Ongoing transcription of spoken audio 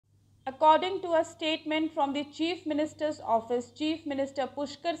According to a statement from the Chief Minister's office, Chief Minister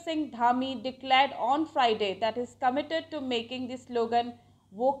Pushkar Singh Dhami declared on Friday that he is committed to making the slogan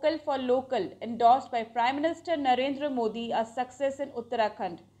 "Vocal for Local," endorsed by Prime Minister Narendra Modi, a success in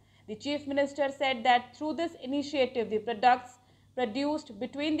Uttarakhand. The Chief Minister said that through this initiative, the products produced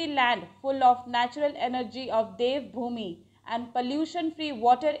between the land full of natural energy of Dev Bhumi and pollution-free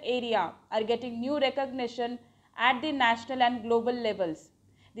water area are getting new recognition at the national and global levels.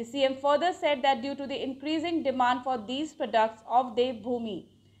 The CM further said that due to the increasing demand for these products of Dev Bhumi,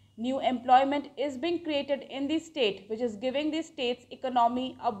 new employment is being created in the state, which is giving the state's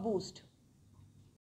economy a boost.